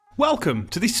Welcome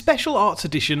to this special arts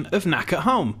edition of Knack at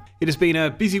Home. It has been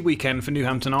a busy weekend for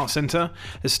Newhampton Arts Centre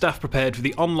as staff prepared for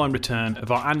the online return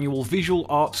of our annual visual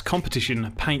arts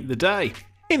competition, Paint the Day.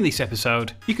 In this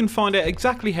episode, you can find out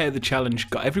exactly how the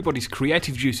challenge got everybody's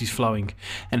creative juices flowing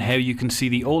and how you can see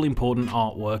the all-important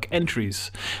artwork entries.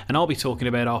 And I'll be talking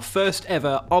about our first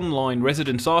ever online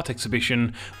residence art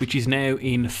exhibition, which is now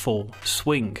in full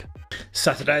swing.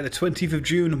 Saturday the 20th of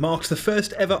June marks the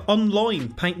first ever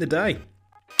online Paint the Day.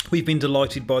 We've been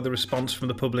delighted by the response from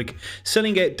the public,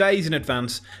 selling out days in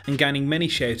advance and gaining many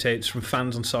shout-outs from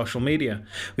fans on social media.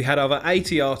 We had over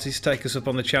 80 artists take us up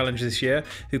on the challenge this year,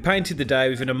 who painted the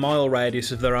day within a mile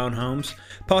radius of their own homes.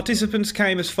 Participants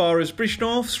came as far as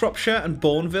Bridgnorth, Shropshire and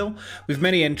Bourneville, with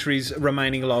many entries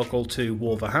remaining local to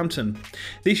Wolverhampton.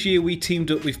 This year we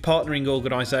teamed up with partnering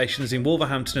organisations in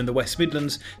Wolverhampton and the West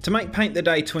Midlands to make Paint the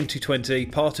Day 2020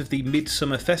 part of the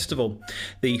Midsummer Festival,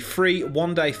 the free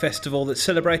one-day festival that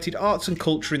celebrates arts and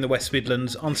culture in the West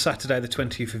Midlands on Saturday the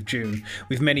 20th of June,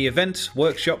 with many events,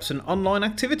 workshops and online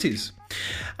activities.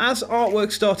 As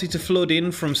artwork started to flood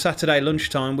in from Saturday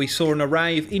lunchtime, we saw an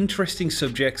array of interesting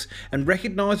subjects and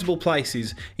recognisable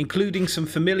places, including some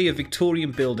familiar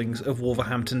Victorian buildings of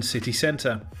Wolverhampton city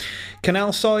centre.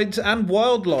 Canal sides and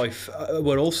wildlife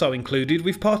were also included,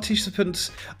 with participants'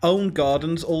 own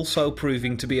gardens also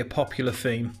proving to be a popular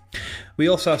theme. We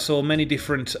also saw many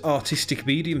different artistic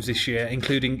mediums this year,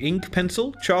 including ink,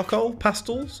 pencil, charcoal,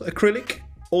 pastels, acrylic,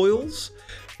 oils,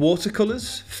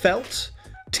 watercolours, felt,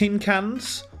 tin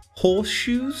cans,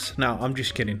 horseshoes. No, I'm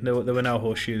just kidding. There were no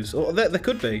horseshoes. Or there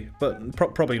could be, but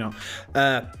probably not.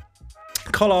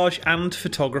 Collage and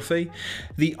photography.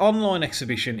 The online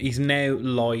exhibition is now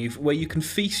live, where you can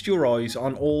feast your eyes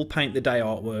on all Paint the Day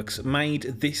artworks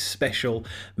made this special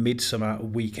midsummer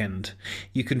weekend.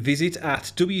 You can visit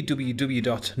at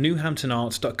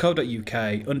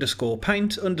www.newhamptonarts.co.uk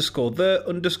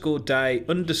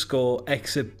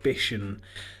 _paint_the_day_exhibition.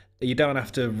 You don't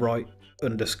have to write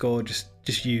underscore, just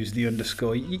use the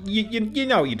underscore. You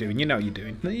know what you're doing,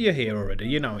 You're here already,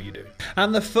 you know what you're doing.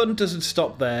 And the fun doesn't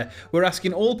stop there. We're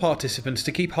asking all participants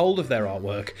to keep hold of their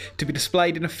artwork to be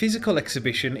displayed in a physical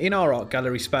exhibition in our art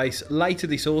gallery space later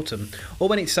this autumn, or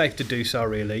when it's safe to do so,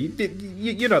 really.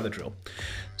 You know the drill.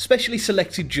 Specially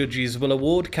selected judges will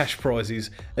award cash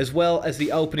prizes, as well as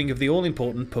the opening of the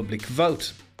all-important public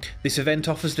vote. This event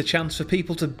offers the chance for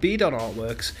people to bid on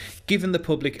artworks, giving the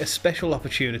public a special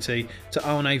opportunity to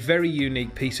own a very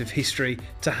unique piece of history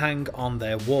to hang on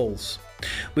their walls.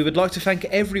 We would like to thank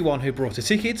everyone who brought a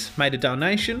ticket, made a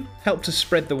donation, helped us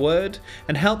spread the word,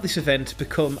 and helped this event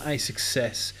become a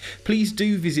success. Please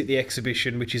do visit the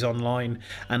exhibition, which is online,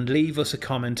 and leave us a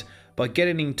comment by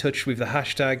getting in touch with the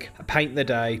hashtag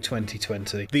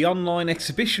PaintTheDay2020. The online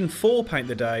exhibition for Paint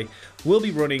the Day will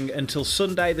be running until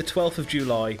Sunday the 12th of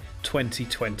July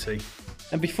 2020.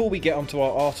 And before we get onto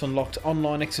our Art Unlocked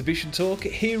online exhibition talk,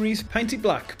 here is Paint It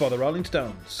Black by the Rolling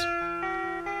Stones.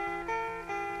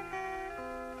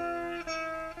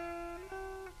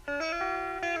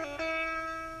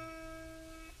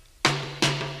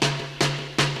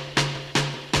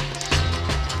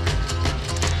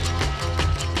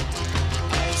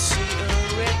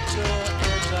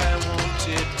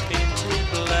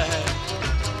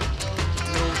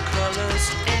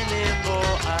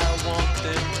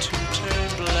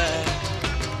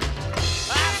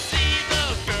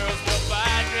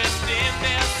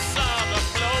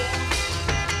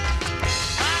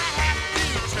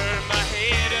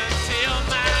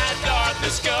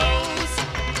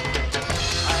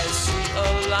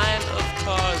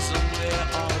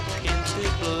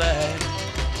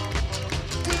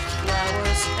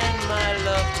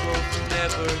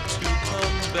 Never to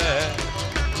come back.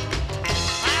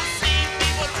 I see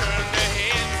people turn their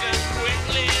heads and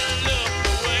quickly look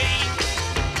away.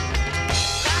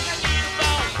 Like a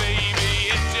newborn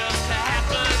baby, it just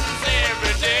happens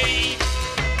every day.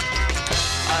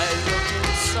 I look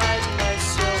inside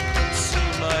myself and see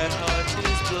my heart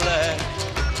is black.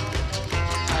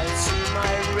 I see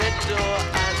my red door,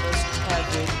 I must have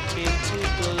it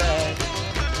painted black.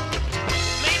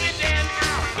 Maybe then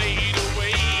I'll fade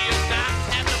away.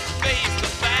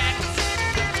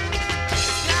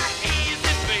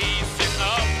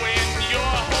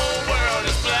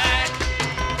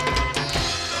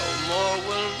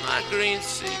 Green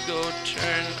seagull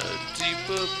turn a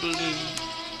deeper blue.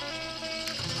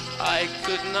 I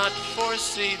could not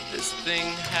foresee this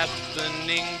thing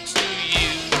happening to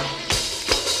you.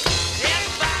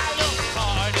 If I look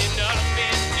hard enough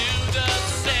into the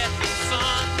setting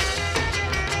sun,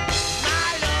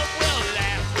 my love will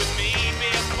laugh with me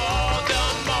before the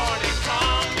morning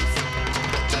comes.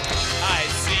 I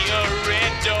see a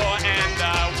red door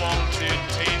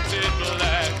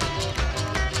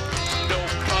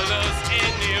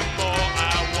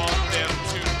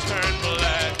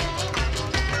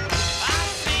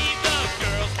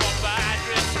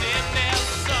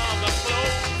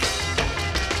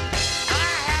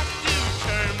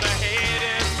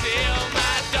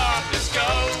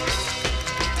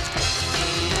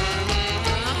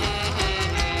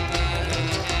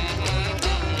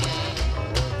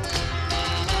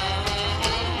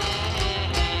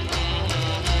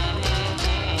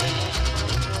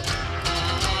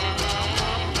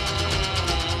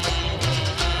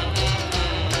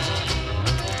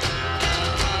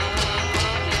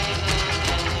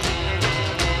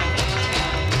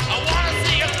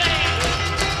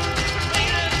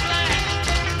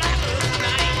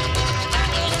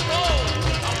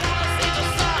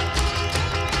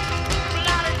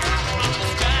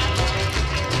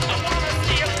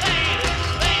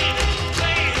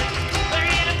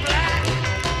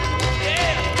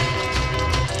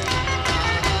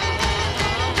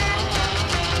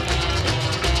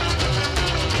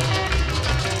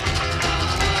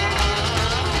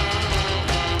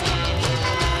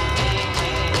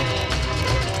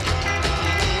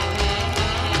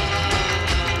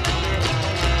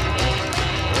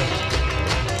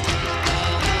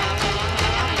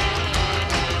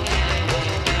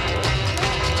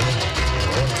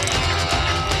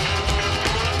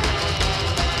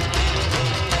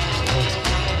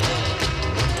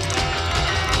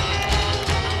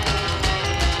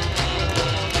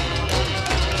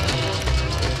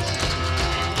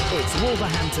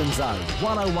Wolverhampton Zone,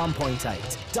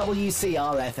 101.8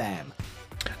 WCR FM.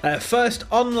 First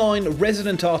online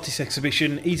resident artist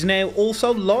exhibition is now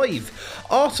also live.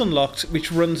 Art Unlocked,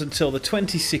 which runs until the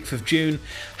 26th of June.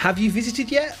 Have you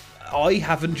visited yet? I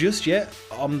haven't just yet.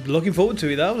 I'm looking forward to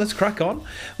it though. Let's crack on.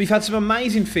 We've had some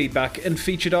amazing feedback and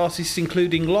featured artists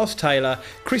including Loz Taylor,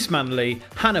 Chris Manley,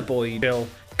 Hannah Boyd, Bill,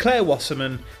 Claire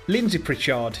Wasserman, Lindsay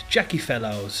Pritchard, Jackie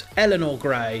Fellows, Eleanor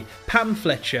Gray, Pam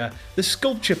Fletcher, The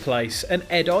Sculpture Place and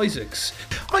Ed Isaacs.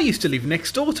 I used to live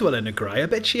next door to Eleanor Gray. I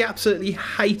bet she absolutely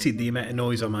hated the amount of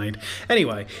noise I made.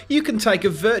 Anyway, you can take a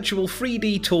virtual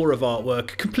 3D tour of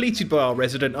artwork completed by our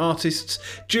resident artists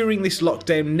during this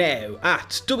lockdown now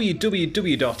at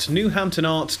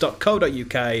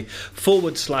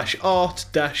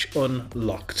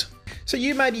www.newhamptonarts.co.uk/art-unlocked. So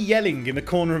you may be yelling in the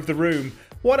corner of the room,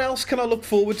 what else can I look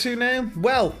forward to now?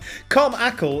 Well, Com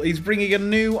Ackle is bringing a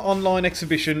new online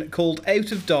exhibition called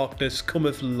Out of Darkness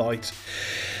Cometh Light.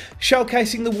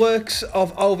 Showcasing the works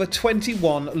of over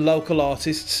 21 local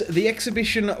artists, the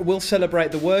exhibition will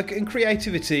celebrate the work and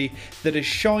creativity that has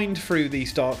shined through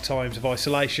these dark times of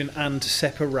isolation and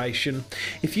separation.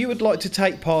 If you would like to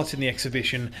take part in the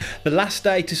exhibition, the last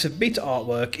day to submit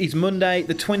artwork is Monday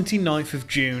the 29th of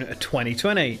June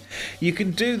 2020. You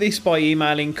can do this by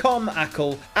emailing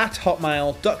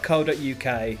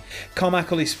comackle@hotmail.co.uk.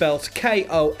 Comackle is spelled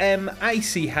Komachall,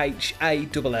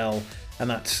 and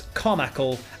that's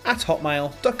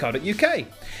comackle@hotmail.co.uk.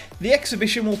 The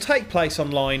exhibition will take place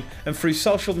online and through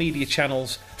social media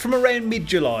channels from around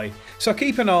mid-July, so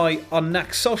keep an eye on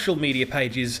NAC's social media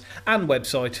pages and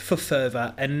website for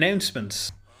further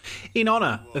announcements. In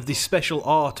honour of this special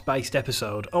art-based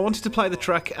episode, I wanted to play the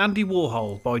track Andy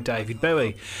Warhol by David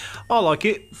Bowie. I like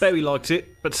it, Bowie liked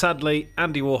it, but sadly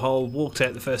Andy Warhol walked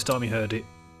out the first time he heard it.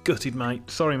 Gutted,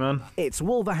 mate. Sorry, man. It's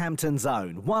Wolverhampton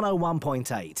Zone,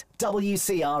 101.8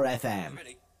 WCR FM.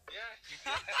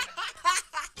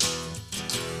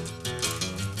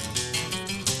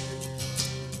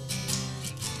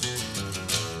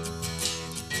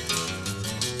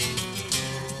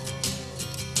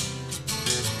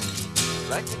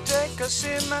 Like to take a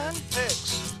cement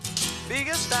fix, be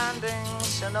a standing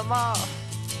cinema.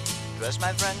 Dress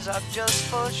my friends up just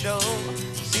for show,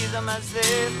 see them as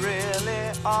they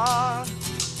really are.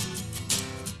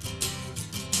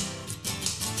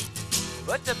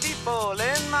 But the people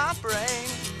in my brain,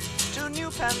 2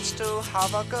 new pens to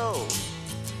have a go.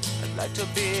 I'd like to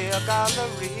be a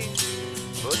gallery,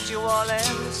 put you all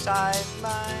inside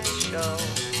my show.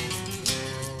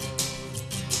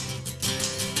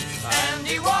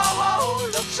 Andy Warhol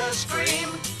looks a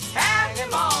scream, hang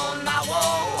him on my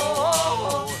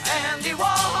wall. Andy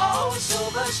Warhol,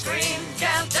 silver screen,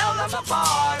 can't tell them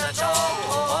apart at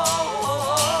all.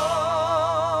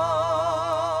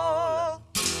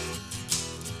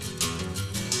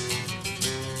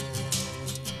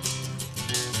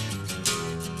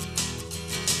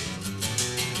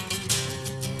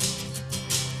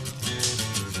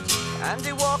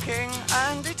 Andy walking,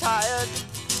 Andy tired,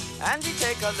 Andy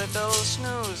take a little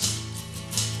snooze.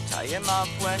 Tie him up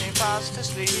when he fast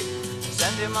asleep,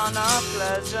 send him on a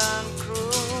pleasant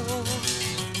cruise.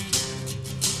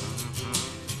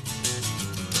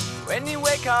 When you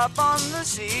wake up on the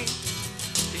sea,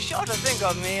 be sure to think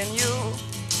of me and you.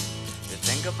 To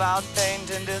think about paint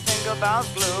and to think about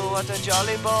glue, what a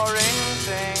jolly boring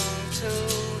thing to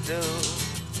do.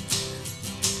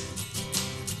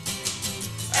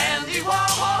 Andy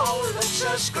Warhol looks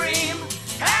a scream,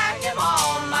 hang him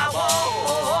on my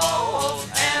wall.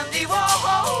 Andy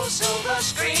Warhol, silver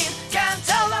screen, can't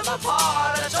tell them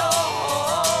apart at all.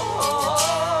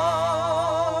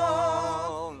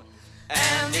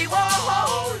 Andy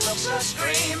Warhol looks a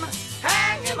scream,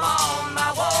 hang him on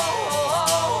my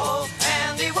wall.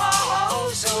 Andy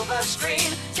Warhol, silver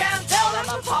screen, can't tell them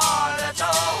apart at all.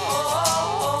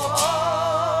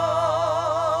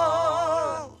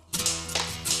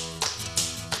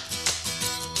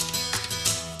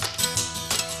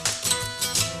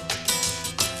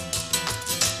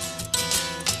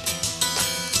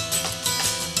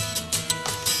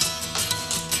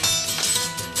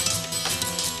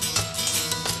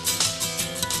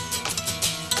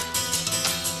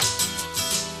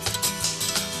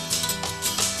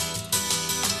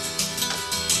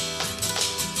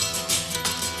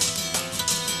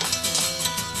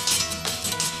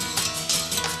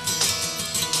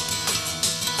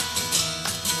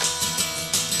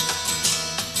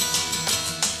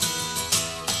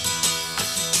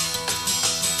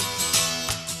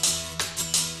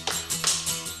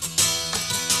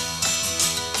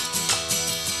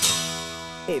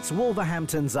 It's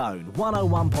Wolverhampton Zone,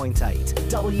 101.8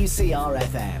 WCR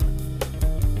FM.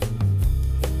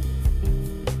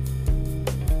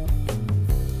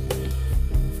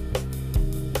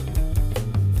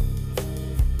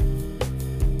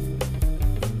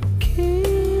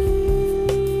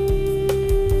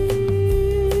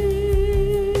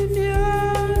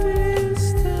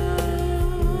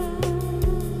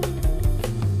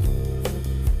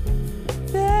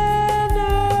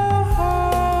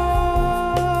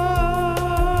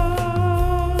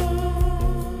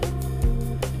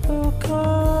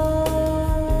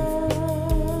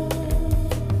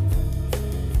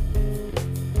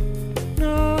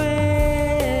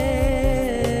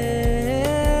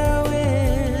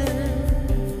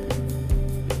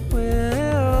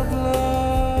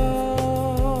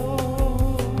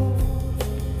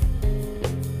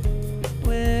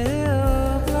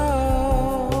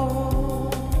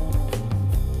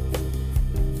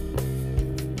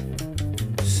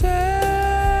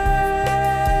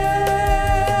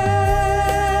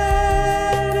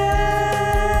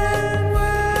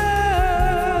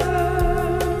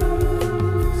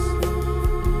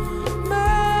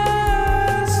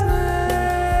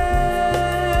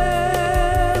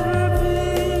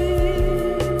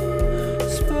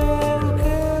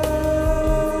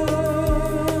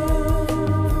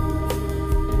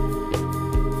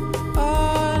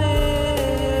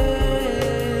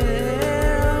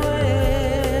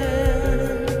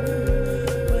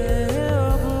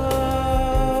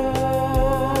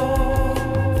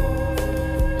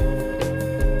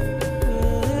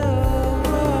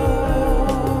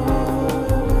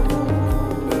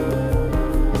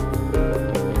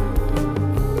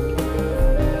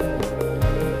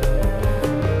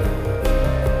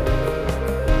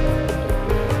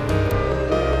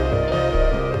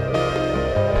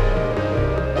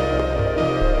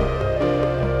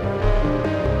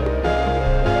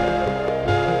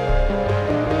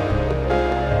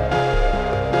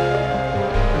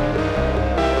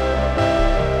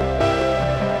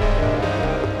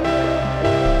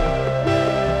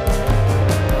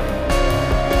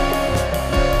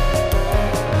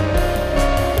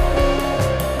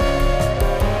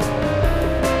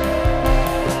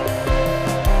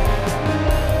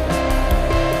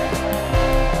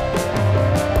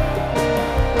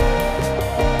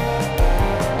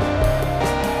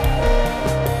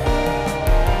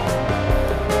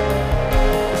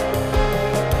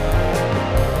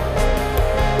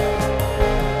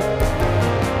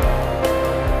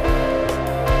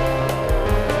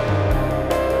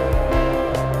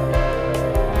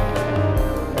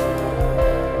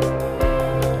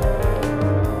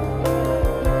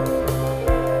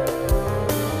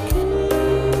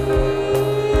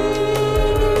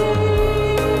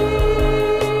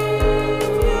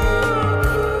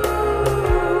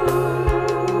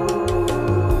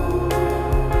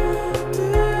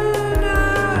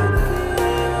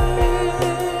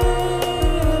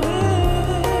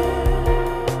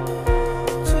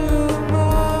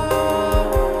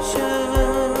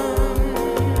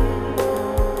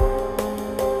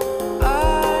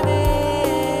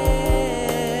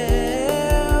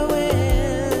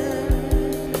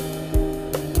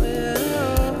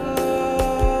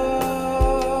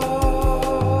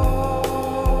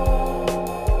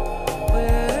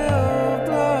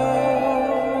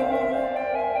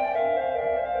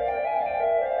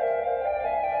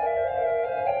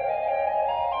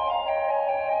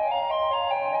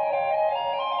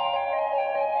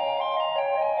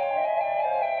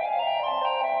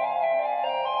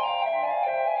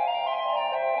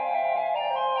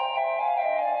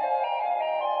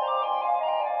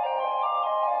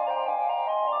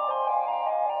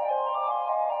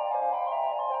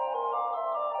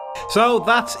 So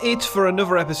that's it for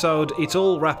another episode. It's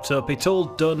all wrapped up, it's all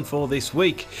done for this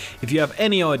week. If you have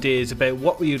any ideas about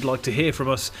what you'd like to hear from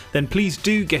us, then please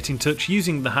do get in touch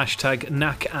using the hashtag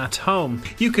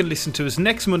NACAtHome. You can listen to us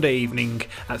next Monday evening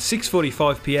at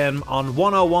 6:45pm on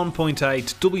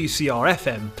 101.8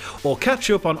 WCR-FM, or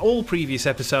catch up on all previous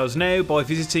episodes now by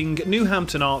visiting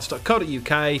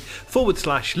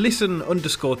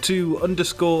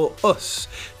newhamptonarts.co.uk/listen_to_us.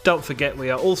 Don't forget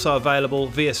we are also available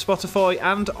via Spotify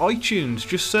and iTunes.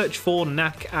 Just search for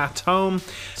NAC at Home.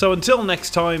 So until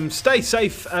next time, stay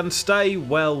safe and stay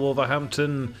well,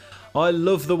 Wolverhampton. I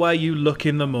love the way you look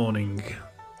in the morning.